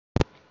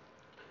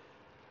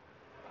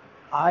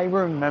I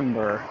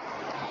remember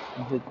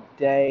the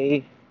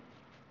day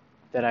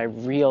that I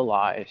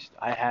realized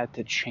I had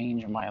to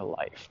change my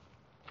life.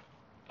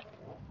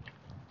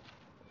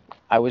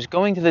 I was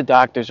going to the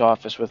doctor's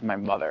office with my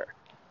mother.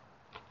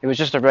 It was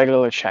just a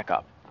regular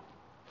checkup.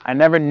 I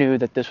never knew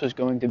that this was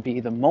going to be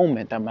the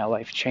moment that my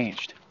life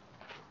changed.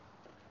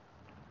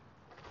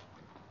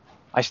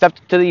 I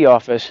stepped into the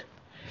office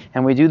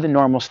and we do the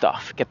normal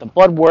stuff. Get the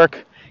blood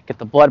work, get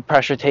the blood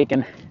pressure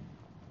taken,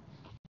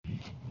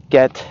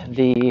 get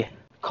the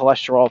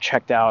cholesterol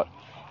checked out,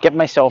 get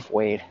myself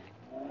weighed,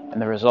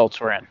 and the results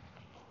were in.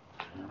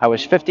 I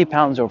was 50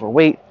 pounds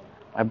overweight,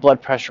 my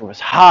blood pressure was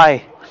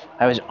high,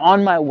 I was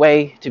on my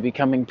way to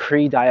becoming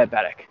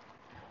pre-diabetic.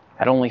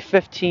 At only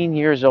 15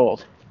 years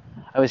old,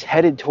 I was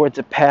headed towards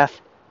a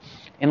path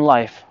in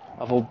life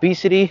of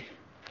obesity,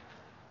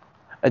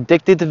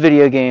 addicted to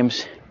video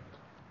games,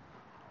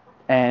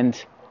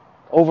 and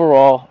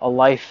overall a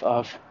life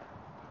of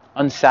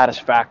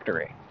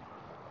unsatisfactory.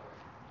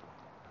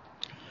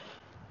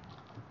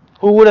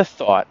 Who would have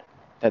thought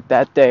that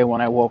that day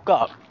when I woke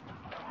up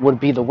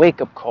would be the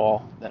wake-up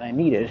call that I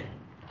needed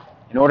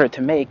in order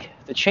to make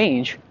the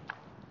change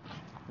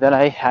that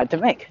I had to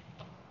make?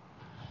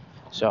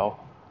 So,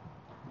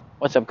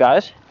 what's up,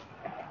 guys?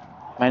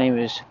 My name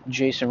is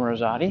Jason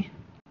Rosati.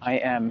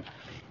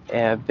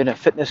 Have been a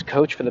fitness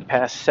coach for the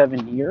past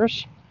 7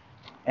 years,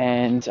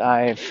 and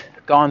I've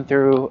gone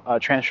through a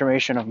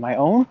transformation of my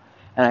own,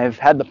 and I've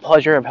had the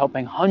pleasure of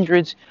helping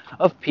hundreds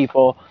of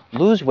people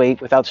lose weight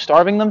without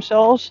starving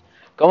themselves,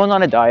 going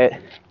on a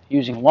diet,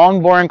 using long,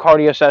 boring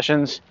cardio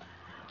sessions,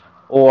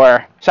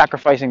 or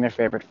sacrificing their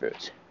favorite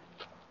foods.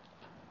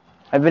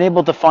 I've been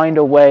able to find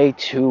a way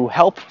to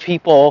help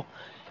people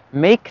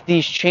make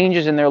these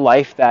changes in their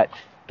life that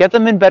get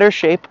them in better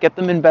shape, get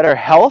them in better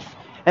health,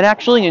 and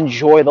actually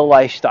enjoy the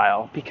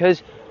lifestyle.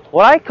 Because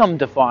what I come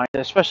to find,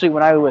 especially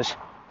when I was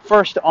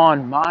first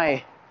on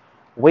my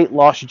weight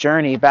loss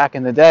journey back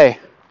in the day,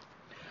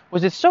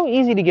 was it's so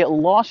easy to get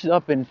lost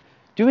up in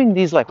doing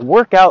these like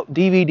workout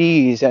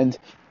DVDs and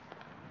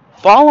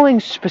following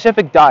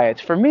specific diets.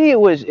 For me, it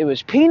was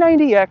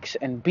P90X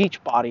and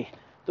Beachbody.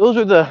 Those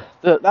were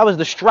that was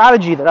the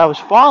strategy that I was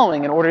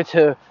following in order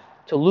to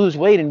lose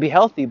weight and be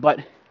healthy. But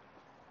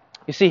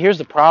you see, here's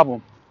the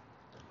problem.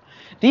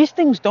 These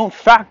things don't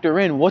factor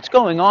in what's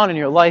going on in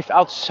your life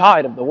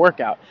outside of the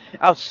workout,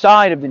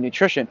 outside of the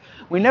nutrition.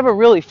 We never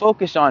really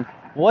focus on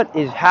what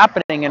is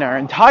happening in our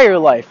entire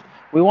life.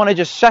 We want to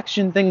just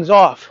section things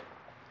off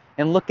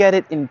and look at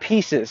it in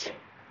pieces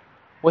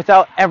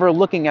without ever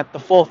looking at the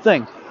full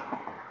thing.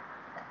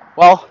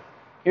 Well,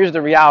 here's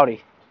the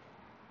reality.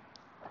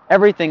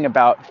 Everything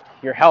about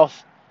your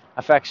health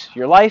affects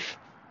your life,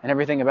 and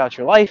everything about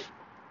your life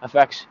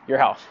affects your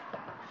health.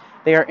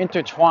 They are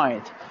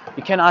intertwined.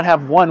 You cannot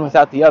have one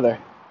without the other.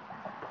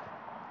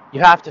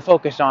 You have to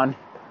focus on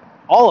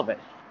all of it,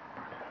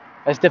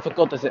 as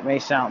difficult as it may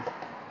sound.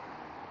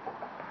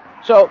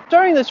 So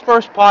during this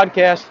first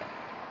podcast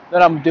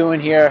that I'm doing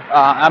here,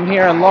 I'm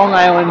here in Long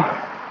Island,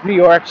 New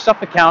York,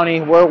 Suffolk County.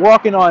 We're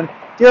walking on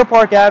Deer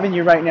Park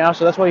Avenue right now,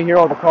 so that's why you hear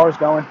all the cars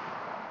going.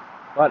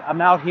 But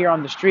I'm out here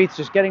on the streets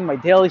just getting my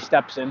daily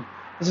steps in.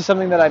 This is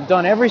something that I've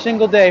done every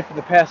single day for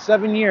the past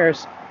 7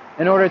 years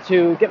in order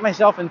to get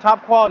myself in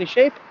top quality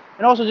shape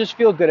and also just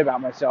feel good about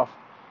myself.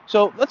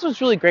 So that's what's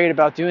really great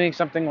about doing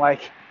something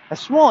like as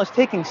small as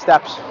taking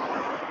steps.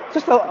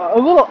 Just a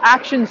little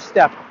action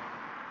step,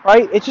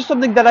 right? It's just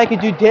something that I could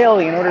do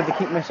daily in order to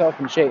keep myself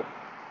in shape.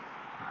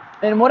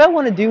 And what I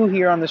want to do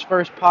here on this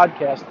first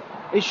podcast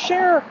is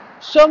share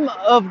some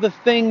of the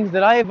things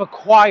that I have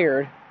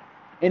acquired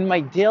in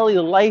my daily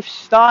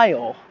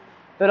lifestyle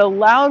that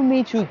allowed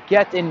me to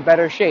get in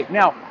better shape.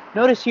 Now,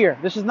 notice here,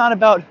 this is not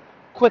about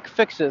quick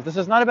fixes. This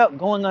is not about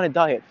going on a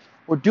diet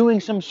or doing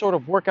some sort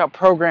of workout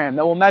program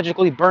that will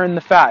magically burn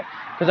the fat.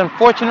 Because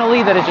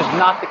unfortunately, that is just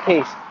not the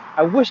case.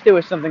 I wish there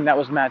was something that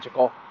was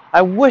magical.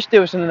 I wish there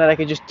was something that I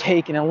could just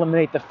take and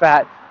eliminate the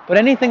fat. But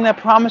anything that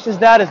promises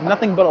that is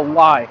nothing but a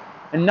lie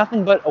and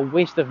nothing but a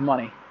waste of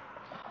money.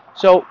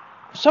 So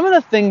some of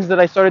the things that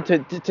I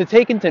started to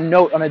take into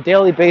note on a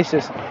daily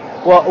basis,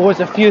 well, was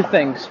a few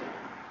things.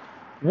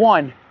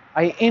 One,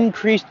 I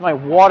increased my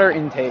water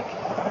intake.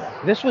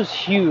 This was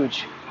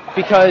huge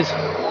because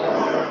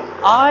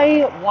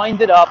I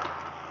winded up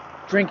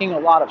drinking a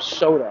lot of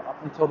soda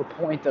up until the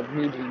point of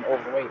me being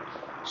overweight.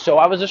 So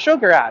I was a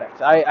sugar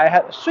addict. I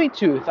had a sweet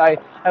tooth. I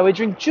would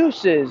drink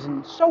juices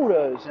and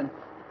sodas and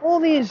all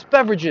these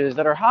beverages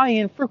that are high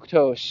in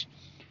fructose.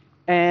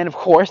 And of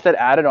course, that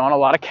added on a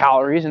lot of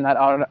calories and that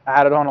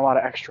added on a lot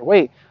of extra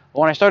weight. But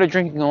when I started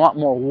drinking a lot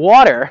more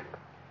water,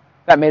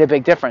 that made a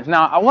big difference.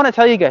 Now, I want to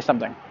tell you guys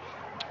something.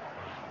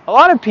 A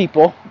lot of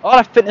people, a lot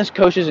of fitness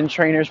coaches and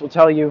trainers will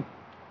tell you,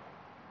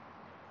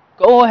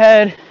 go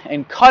ahead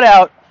and cut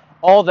out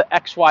all the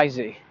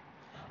XYZ.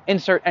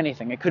 Insert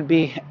anything. It could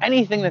be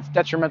anything that's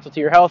detrimental to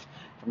your health,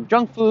 from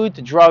junk food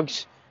to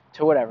drugs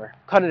to whatever.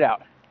 Cut it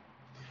out.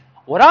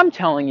 What I'm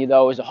telling you,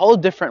 though, is a whole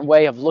different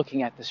way of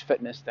looking at this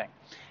fitness thing.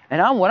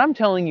 And what I'm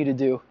telling you to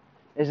do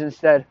is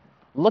instead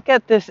look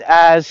at this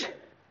as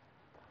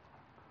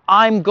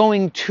I'm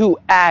going to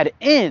add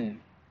in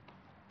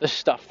the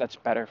stuff that's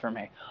better for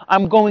me.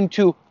 I'm going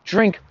to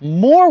drink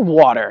more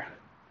water,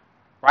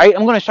 right?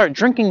 I'm going to start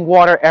drinking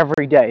water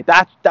every day.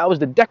 That was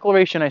the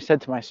declaration I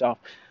said to myself.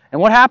 And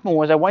what happened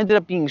was I ended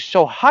up being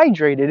so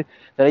hydrated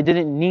that I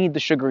didn't need the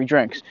sugary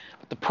drinks.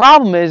 But the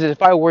problem is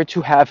if I were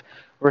to have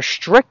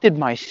restricted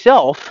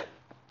myself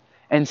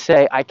and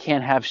say I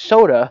can't have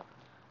soda,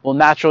 well,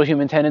 natural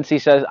human tendency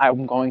says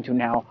I'm going to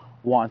now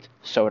want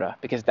soda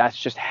because that's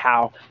just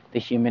how the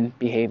human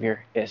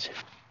behavior is.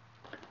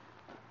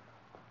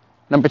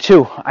 Number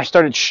 2, I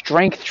started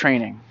strength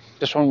training.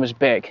 This one was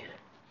big.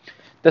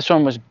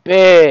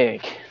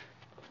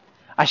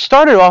 I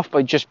started off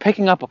by just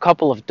picking up a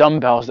couple of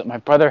dumbbells that my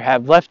brother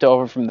had left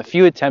over from the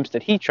few attempts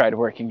that he tried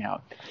working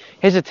out.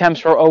 His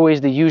attempts were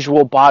always the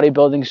usual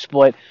bodybuilding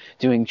split,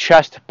 doing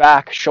chest,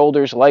 back,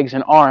 shoulders, legs,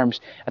 and arms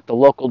at the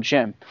local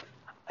gym.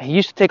 He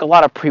used to take a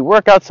lot of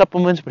pre-workout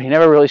supplements, but he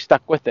never really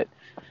stuck with it.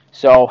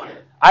 So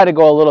I had to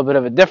go a little bit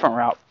of a different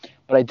route,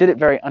 but I did it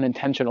very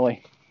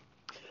unintentionally.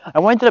 I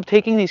ended up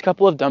taking these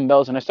couple of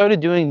dumbbells and I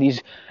started doing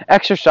these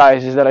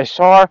exercises that I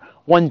saw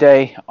one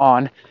day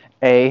on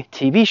a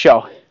TV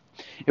show.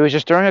 It was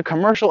just during a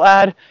commercial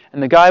ad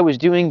and the guy was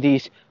doing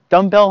these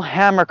dumbbell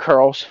hammer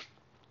curls,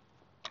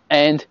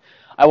 and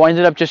I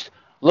ended up just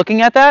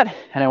looking at that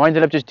and I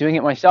ended up just doing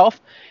it myself,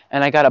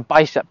 and I got a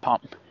bicep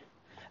pump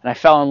and I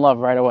fell in love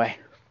right away.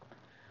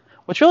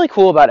 What's really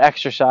cool about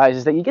exercise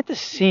is that you get to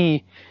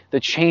see the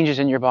changes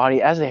in your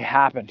body as they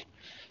happen.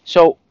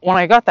 So when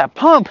I got that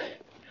pump,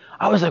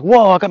 I was like,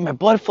 whoa, I got my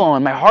blood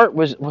flowing, my heart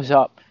was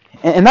up.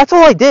 And that's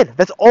all I did.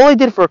 That's all I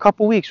did for a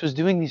couple weeks was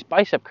doing these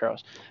bicep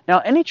curls. Now,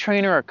 any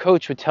trainer or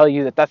coach would tell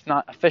you that that's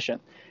not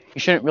efficient.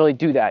 You shouldn't really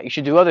do that. You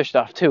should do other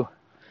stuff too.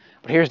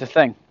 But here's the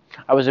thing.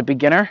 I was a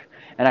beginner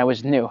and I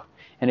was new.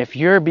 And if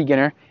you're a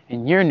beginner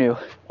and you're new,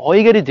 all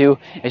you got to do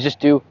is just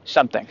do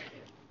something.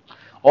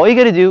 All you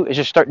got to do is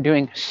just start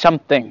doing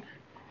something.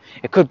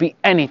 It could be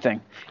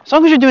anything. As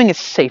long as you're doing it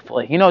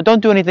safely. Don't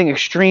do anything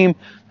extreme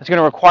that's going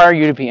to require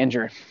you to be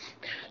injured.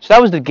 So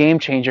that was the game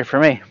changer for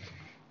me.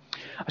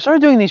 I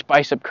started doing these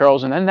bicep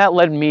curls, and then that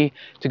led me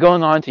to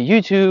going on to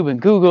YouTube and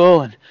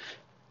Google and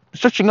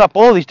searching up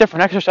all these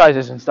different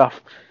exercises and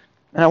stuff.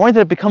 And I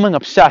ended up becoming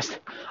obsessed.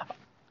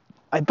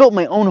 I built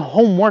my own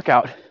home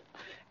workout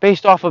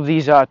based off of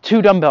these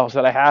 2 dumbbells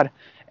that I had,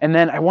 and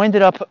then I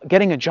ended up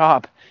getting a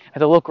job at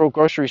the local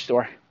grocery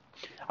store.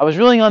 I was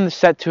really on the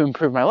set to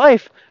improve my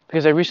life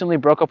because I recently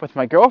broke up with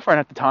my girlfriend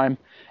at the time,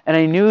 and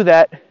I knew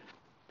that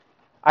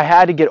I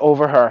had to get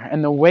over her.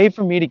 And the way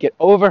for me to get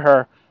over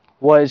her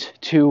was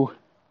to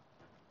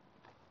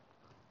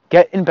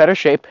get in better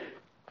shape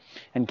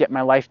and get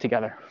my life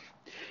together.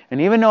 And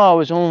even though I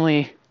was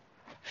only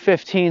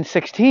 15,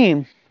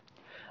 16,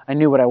 I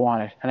knew what I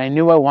wanted. And I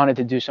knew I wanted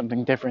to do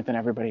something different than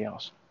everybody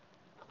else.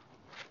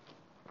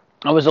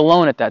 I was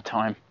alone at that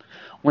time.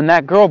 When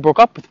that girl broke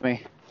up with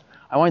me,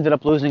 I ended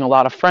up losing a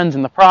lot of friends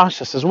in the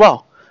process as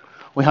well.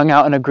 We hung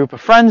out in a group of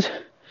friends,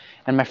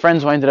 and my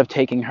friends ended up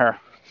taking her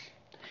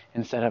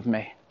instead of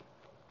me.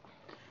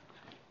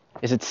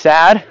 Is it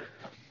sad?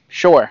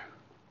 Sure.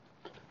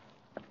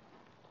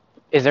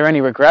 Is there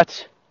any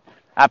regrets?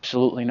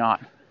 Absolutely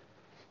not.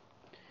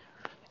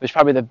 It was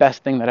probably the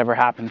best thing that ever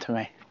happened to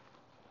me.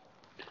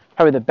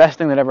 Probably the best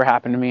thing that ever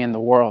happened to me in the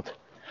world.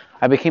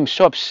 I became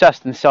so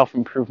obsessed in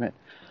self-improvement.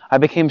 I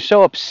became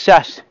so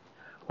obsessed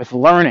with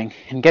learning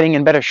and getting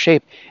in better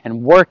shape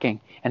and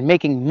working and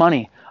making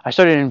money. I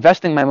started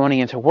investing my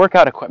money into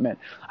workout equipment.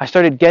 I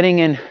started getting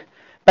in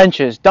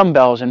benches,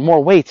 dumbbells, and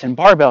more weights and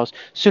barbells.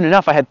 Soon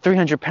enough, I had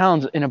 300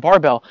 pounds in a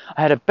barbell.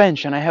 I had a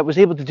bench, and I was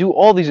able to do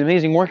all these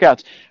amazing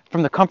workouts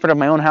from the comfort of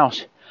my own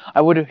house.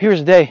 Here's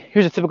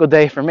a typical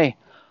day for me.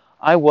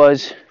 I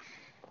was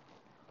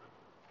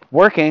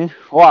working.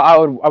 Well,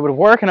 I would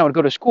work and I would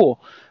go to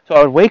school. So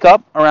I would wake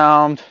up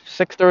around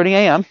 6:30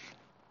 a.m.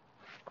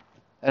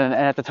 And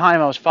at the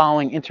time, I was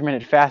following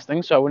intermittent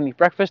fasting, so I wouldn't eat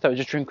breakfast. I would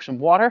just drink some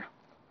water,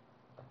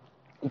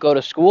 go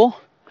to school,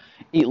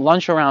 eat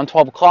lunch around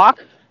 12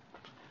 o'clock,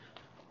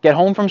 get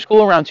home from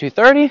school around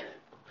 2:30.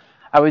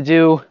 I would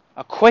do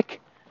a quick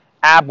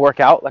ab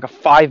workout, like a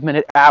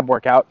 5-minute ab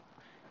workout,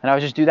 and I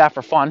would just do that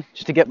for fun,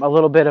 just to get a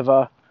little bit of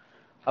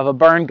a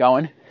burn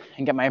going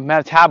and get my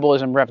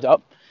metabolism revved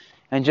up.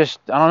 And just,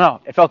 I don't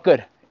know, it felt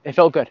good. It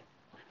felt good.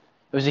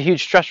 It was a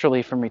huge stress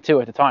relief for me too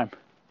at the time.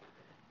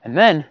 And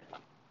then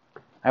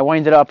I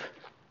ended up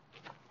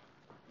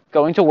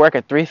going to work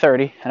at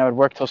 3:30, and I would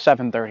work till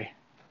 7:30.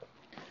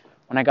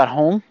 When I got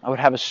home, I would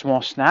have a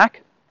small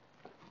snack.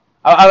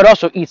 I would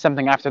also eat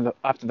something after the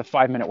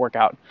 5-minute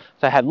workout.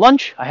 So I had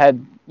lunch. I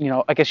had,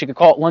 I guess you could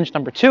call it lunch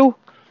number 2,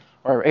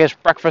 or I guess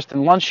breakfast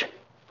and lunch,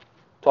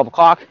 12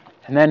 o'clock.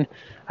 And then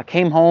I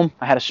came home.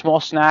 I had a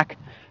small snack,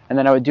 and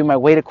then I would do my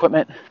weight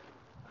equipment.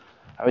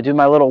 I would do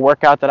my little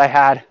workout that I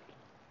had.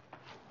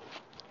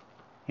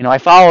 I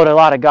followed a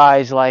lot of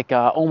guys like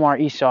Omar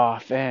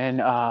Isuf and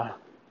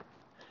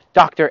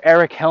Dr.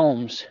 Eric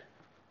Helms.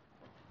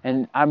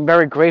 And I'm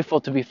very grateful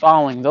to be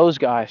following those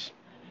guys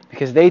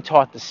because they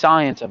taught the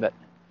science of it.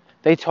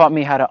 They taught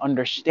me how to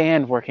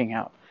understand working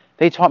out.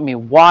 They taught me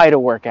why to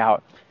work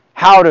out,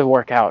 how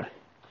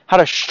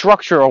to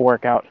structure a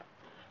workout,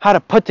 how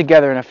to put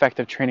together an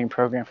effective training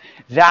program.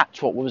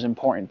 That's what was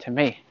important to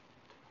me.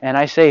 And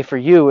I say for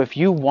you, if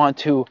you want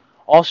to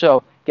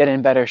also get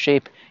in better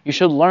shape, you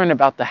should learn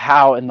about the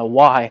how and the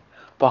why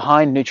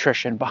behind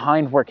nutrition,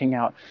 behind working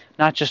out,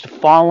 not just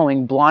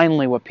following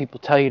blindly what people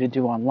tell you to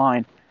do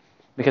online.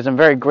 Because I'm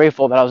very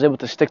grateful that I was able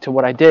to stick to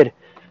what I did,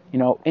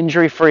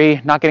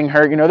 injury-free, not getting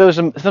hurt. There was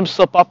some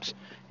slip-ups.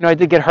 I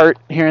did get hurt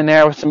here and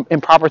there with some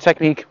improper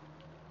technique,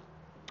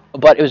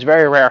 but it was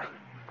very rare.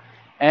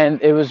 And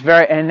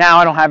now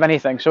I don't have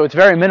anything. So it's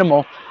very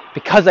minimal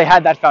because I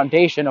had that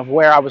foundation of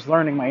where I was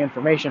learning my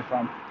information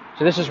from.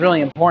 So this is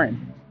really important.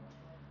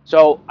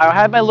 So I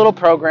had my little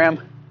program.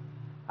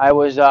 I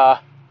was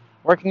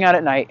working out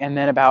at night, and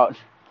then about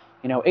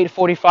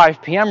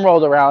 8:45 p.m.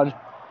 rolled around,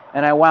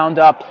 and I wound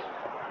up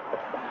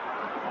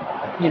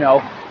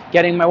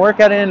getting my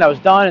workout in. I was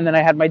done, and then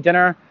I had my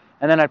dinner,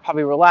 and then I'd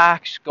probably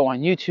relax, go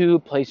on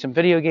YouTube, play some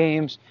video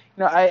games.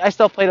 I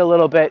still played a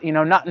little bit,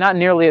 not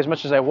nearly as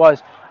much as I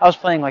was. I was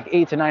playing like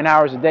 8 to 9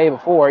 hours a day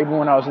before, even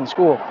when I was in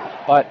school.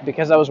 But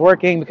because I was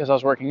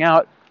working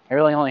out, I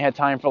really only had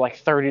time for like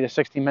 30 to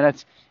 60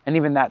 minutes, and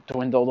even that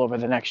dwindled over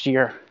the next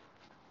year.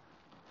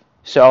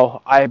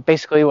 So I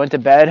basically went to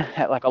bed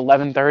at like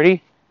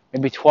 11:30,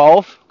 maybe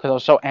 12, because I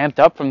was so amped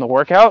up from the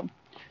workout,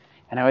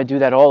 and I would do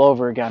that all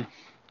over again.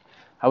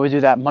 I would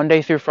do that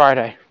Monday through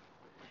Friday,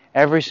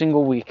 every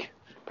single week,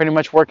 pretty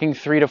much working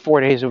 3 to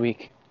 4 days a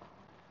week.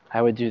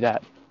 I would do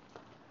that.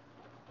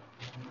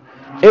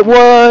 It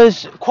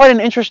was quite an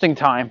interesting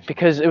time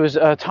because it was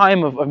a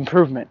time of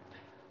improvement.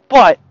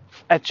 But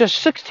at just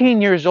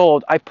 16 years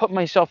old, I put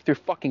myself through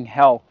fucking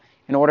hell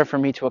in order for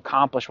me to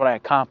accomplish what I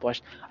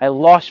accomplished. I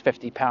lost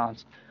 50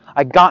 pounds.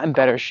 I got in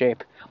better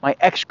shape. My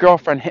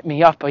ex-girlfriend hit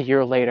me up a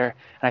year later,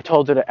 and I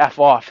told her to F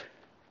off.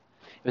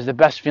 It was the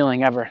best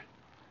feeling ever.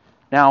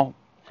 Now,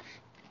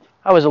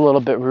 I was a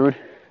little bit rude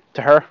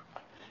to her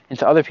and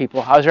to other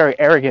people. I was very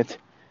arrogant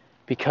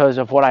because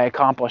of what I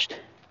accomplished.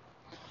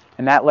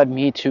 And that led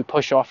me to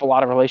push off a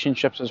lot of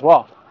relationships as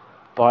well.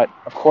 But,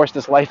 of course,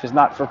 this life is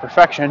not for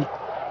perfection.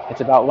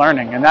 It's about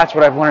learning. And that's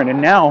what I've learned.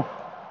 And now,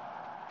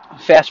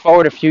 fast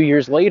forward a few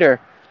years later,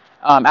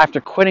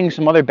 after quitting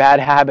some other bad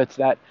habits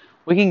that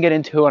we can get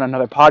into on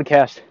another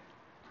podcast,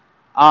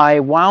 I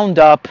wound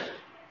up,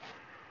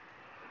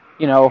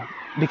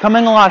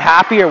 becoming a lot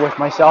happier with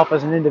myself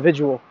as an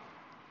individual.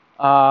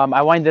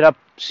 I winded up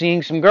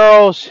seeing some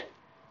girls,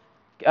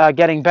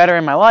 getting better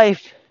in my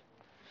life,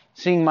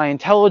 seeing my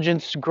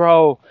intelligence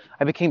grow.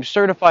 I became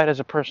certified as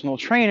a personal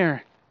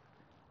trainer.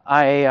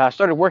 I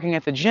started working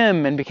at the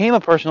gym and became a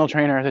personal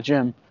trainer at the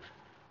gym,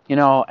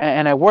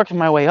 and I worked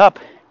my way up.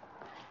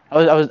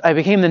 I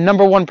became the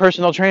number one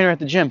personal trainer at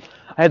the gym.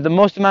 I had the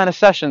most amount of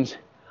sessions.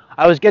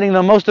 I was getting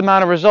the most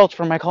amount of results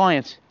from my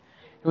clients.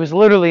 It was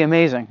literally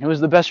amazing. It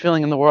was the best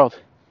feeling in the world.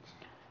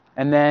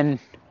 And then,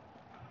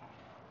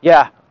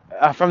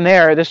 from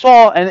there, this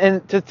all,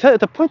 and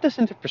to put this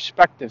into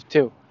perspective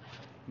too,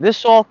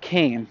 this all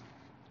came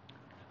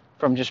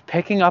from just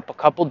picking up a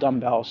couple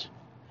dumbbells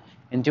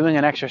and doing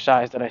an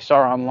exercise that I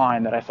saw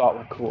online that I thought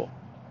looked cool,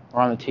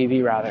 or on the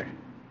TV rather.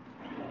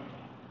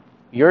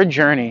 Your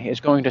journey is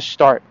going to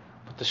start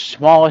with the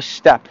smallest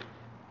step,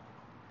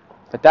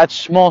 but that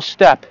small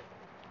step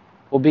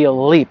will be a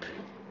leap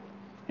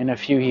in a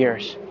few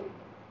years.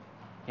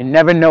 You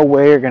never know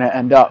where you're going to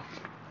end up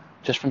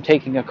just from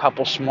taking a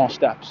couple small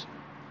steps.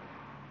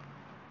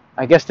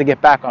 I guess to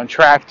get back on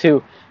track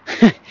too,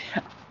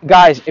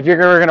 guys, if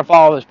you're ever going to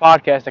follow this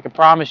podcast, I can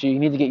promise you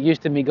need to get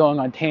used to me going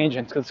on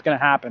tangents because it's going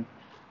to happen.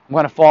 I'm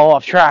going to fall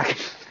off track.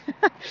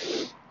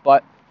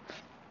 But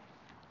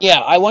yeah,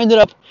 I ended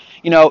up,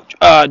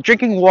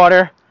 drinking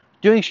water,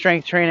 doing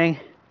strength training,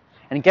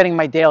 and getting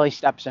my daily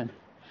steps in.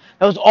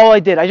 That was all I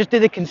did. I just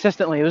did it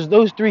consistently. It was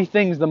those three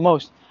things the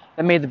most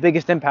that made the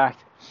biggest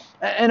impact.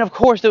 And of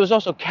course, there was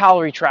also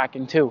calorie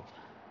tracking too,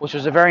 which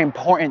was a very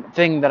important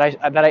thing that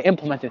I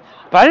implemented.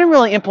 But I didn't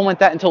really implement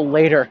that until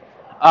later.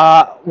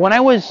 When I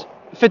was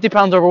 50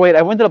 pounds overweight, I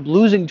ended up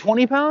losing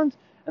 20 pounds,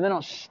 and then I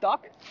was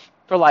stuck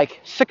for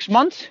like 6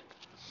 months.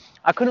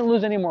 I couldn't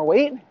lose any more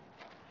weight,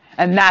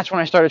 and that's when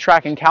I started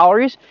tracking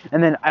calories,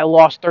 and then I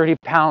lost 30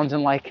 pounds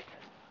in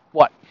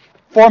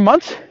 4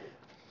 months?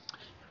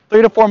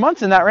 3 to 4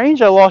 months, in that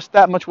range, I lost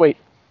that much weight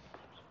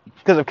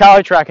because of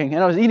calorie tracking,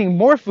 and I was eating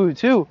more food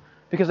too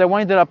because I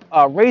ended up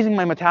raising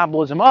my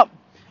metabolism up,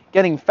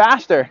 getting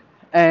faster,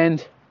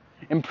 and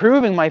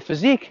improving my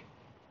physique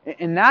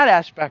in that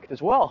aspect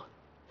as well.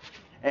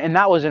 And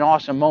that was an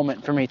awesome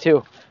moment for me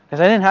too, because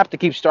I didn't have to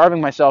keep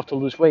starving myself to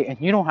lose weight, and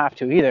you don't have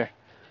to either.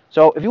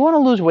 So if you want to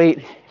lose weight,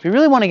 if you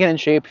really want to get in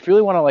shape, if you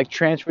really want to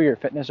transfer your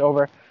fitness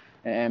over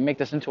and make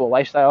this into a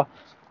lifestyle,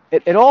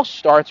 it all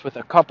starts with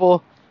a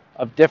couple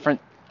of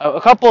different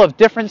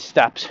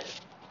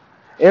steps.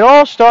 It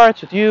all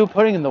starts with you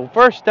putting in the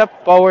first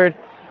step forward,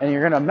 and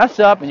you're going to mess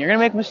up, and you're going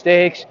to make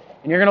mistakes,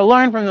 and you're going to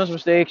learn from those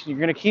mistakes, and you're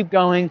going to keep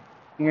going,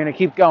 and you're going to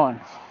keep going.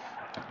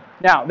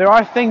 Now, there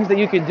are things that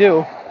you can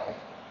do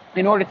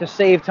in order to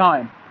save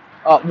time.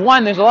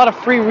 One, there's a lot of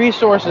free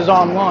resources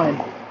online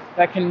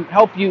that can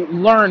help you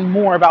learn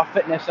more about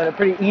fitness at a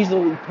pretty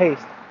easily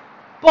paced.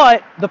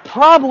 But the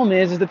problem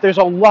is that there's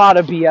a lot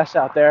of BS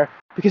out there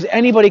because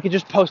anybody could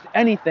just post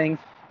anything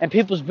and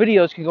people's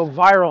videos can go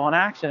viral on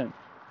accident.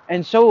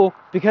 And so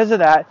because of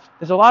that,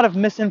 there's a lot of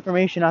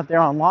misinformation out there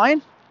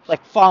online,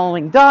 like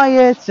following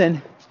diets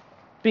and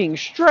being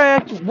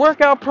strict,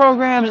 workout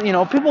programs.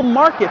 People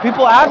market,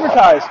 people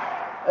advertise.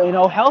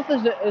 Health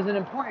is an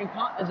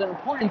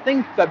important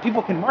thing that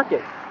people can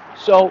market.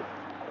 So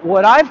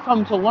what I've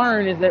come to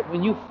learn is that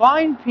when you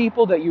find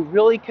people that you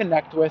really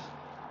connect with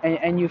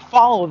and you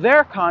follow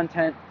their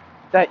content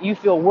that you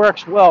feel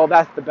works well,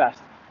 that's the best.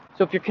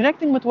 So if you're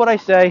connecting with what I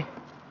say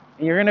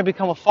and you're going to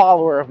become a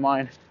follower of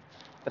mine,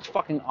 that's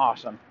fucking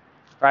awesome,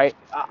 right?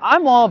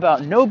 I'm all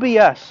about no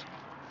BS,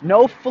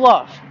 no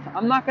fluff.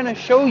 I'm not going to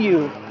show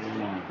you,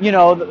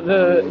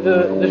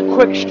 the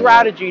quick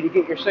strategy to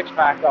get your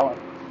six-pack going.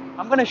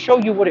 I'm going to show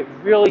you what it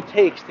really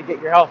takes to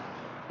get your health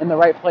in the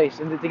right place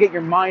and to get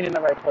your mind in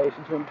the right place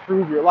and to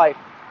improve your life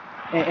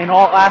in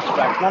all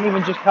aspects, not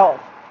even just health,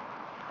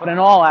 but in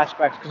all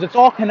aspects, because it's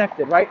all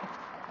connected, right?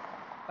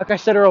 Like I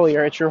said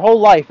earlier, it's your whole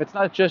life. It's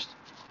not just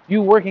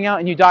you working out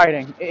and you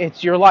dieting.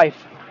 It's your life.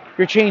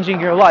 You're changing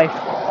your life.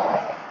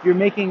 You're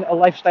making a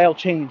lifestyle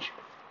change.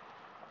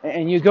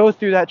 And you go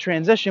through that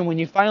transition when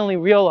you finally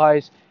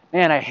realize,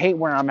 man, I hate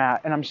where I'm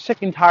at, and I'm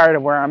sick and tired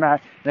of where I'm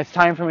at, and it's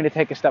time for me to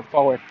take a step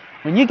forward.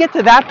 When you get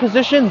to that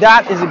position,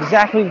 that is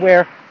exactly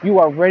where you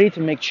are ready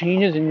to make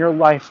changes in your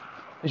life,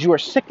 because you are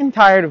sick and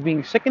tired of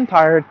being sick and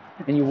tired,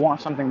 and you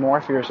want something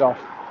more for yourself.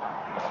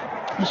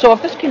 So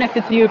if this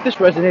connected to you, if this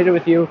resonated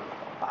with you,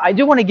 I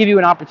do want to give you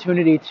an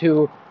opportunity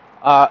to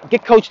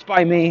get coached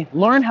by me,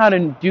 learn how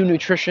to do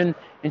nutrition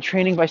and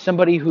training by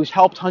somebody who's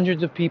helped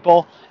hundreds of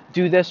people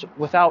do this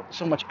without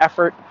so much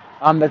effort,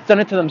 that's done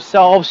it to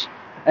themselves,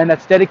 and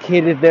that's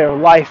dedicated their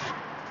life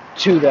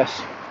to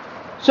this.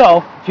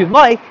 So if you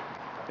want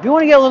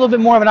to get a little bit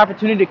more of an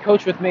opportunity to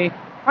coach with me,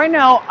 right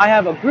now I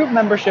have a group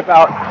membership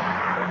out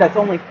that's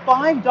only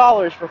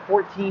 $5 for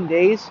 14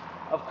 days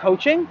of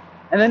coaching,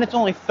 and then it's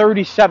only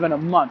 $37 a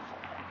month.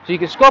 So you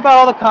can scope out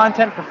all the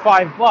content for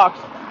 $5,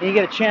 and you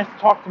get a chance to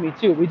talk to me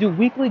too. We do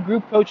weekly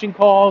group coaching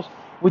calls.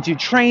 We do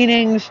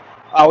trainings.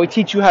 We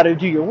teach you how to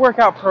do your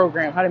workout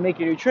program, how to make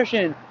your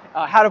nutrition,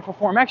 how to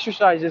perform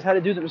exercises, how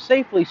to do them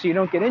safely so you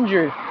don't get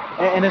injured.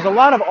 And there's a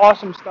lot of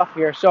awesome stuff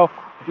here. So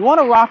if you want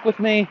to rock with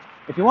me,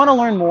 if you want to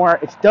learn more,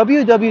 it's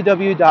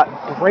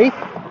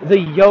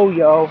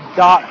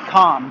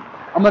www.breaktheyoyo.com.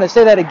 I'm going to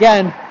say that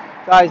again.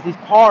 Guys, these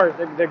cars,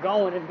 they're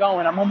going and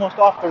going. I'm almost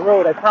off the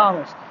road, I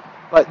promise.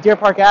 But Deer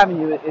Park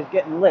Avenue is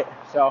getting lit.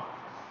 So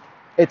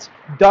it's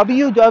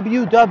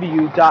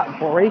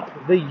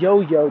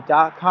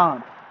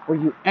www.breaktheyoyo.com, where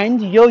you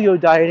end yo-yo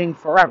dieting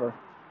forever.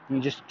 You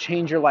just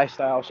change your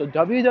lifestyle. So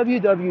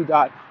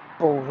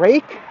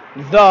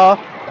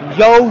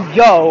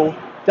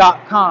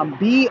www.breaktheyoyo.com.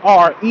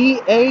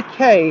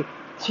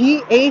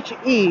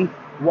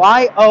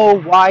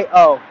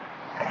 BREAKTHEYOYO.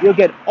 You'll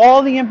get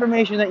all the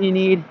information that you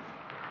need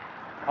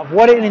of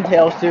what it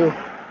entails to.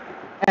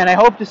 And I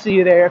hope to see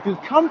you there. If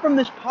you've come from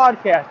this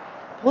podcast,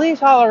 please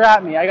holler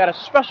at me. I got a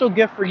special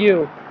gift for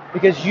you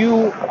because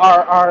you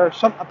are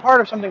a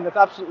part of something that's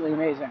absolutely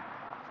amazing.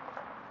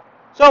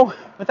 So,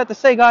 with that to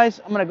say, guys,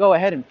 I'm going to go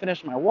ahead and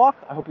finish my walk.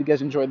 I hope you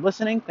guys enjoyed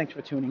listening. Thanks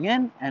for tuning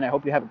in, and I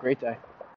hope you have a great day.